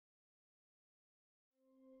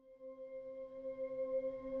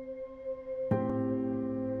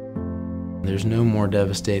There's no more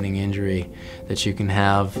devastating injury that you can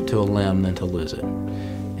have to a limb than to lose it.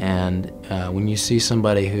 And when you see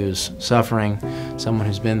somebody who's suffering, someone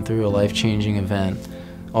who's been through a life-changing event,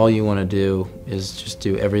 all you want to do is just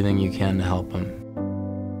do everything you can to help them.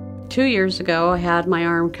 2 years ago, I had my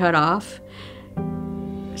arm cut off,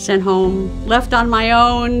 sent home, left on my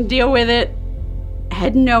own, deal with it.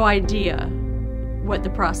 Had no idea what the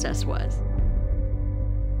process was.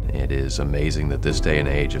 It is amazing that this day and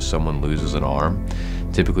age, if someone loses an arm,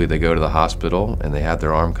 typically they go to the hospital and they have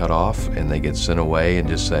their arm cut off and they get sent away and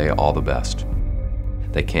just say all the best.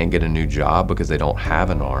 They can't get a new job because they don't have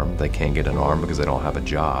an arm. They can't get an arm because they don't have a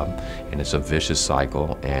job. And it's a vicious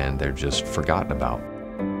cycle and they're just forgotten about.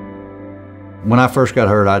 When I first got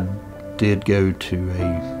hurt, I did go to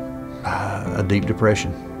a deep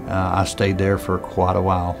depression. I stayed there for quite a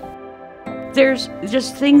while. There's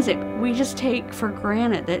just things that we just take for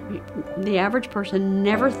granted that the average person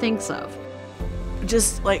never thinks of.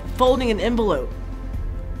 Just like folding an envelope,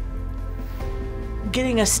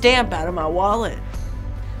 getting a stamp out of my wallet,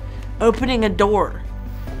 opening a door.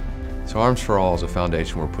 So Arms for All is a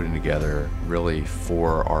foundation we're putting together really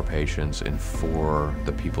for our patients and for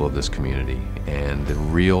the people of this community. And the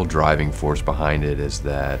real driving force behind it is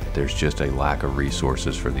that there's just a lack of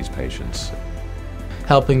resources for these patients.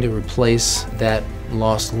 Helping to replace that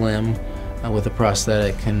lost limb with a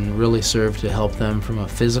prosthetic can really serve to help them from a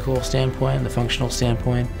physical standpoint, the functional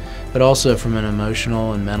standpoint, but also from an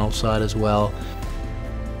emotional and mental side as well.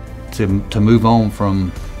 To move on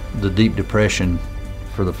from the deep depression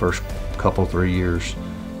for the first couple, 3 years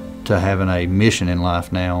to having a mission in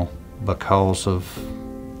life now because of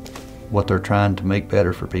what they're trying to make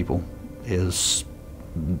better for people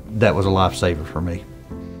that was a lifesaver for me.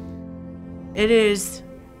 It is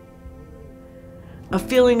a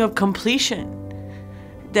feeling of completion,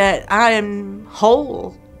 that I am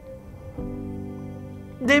whole.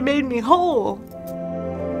 They made me whole.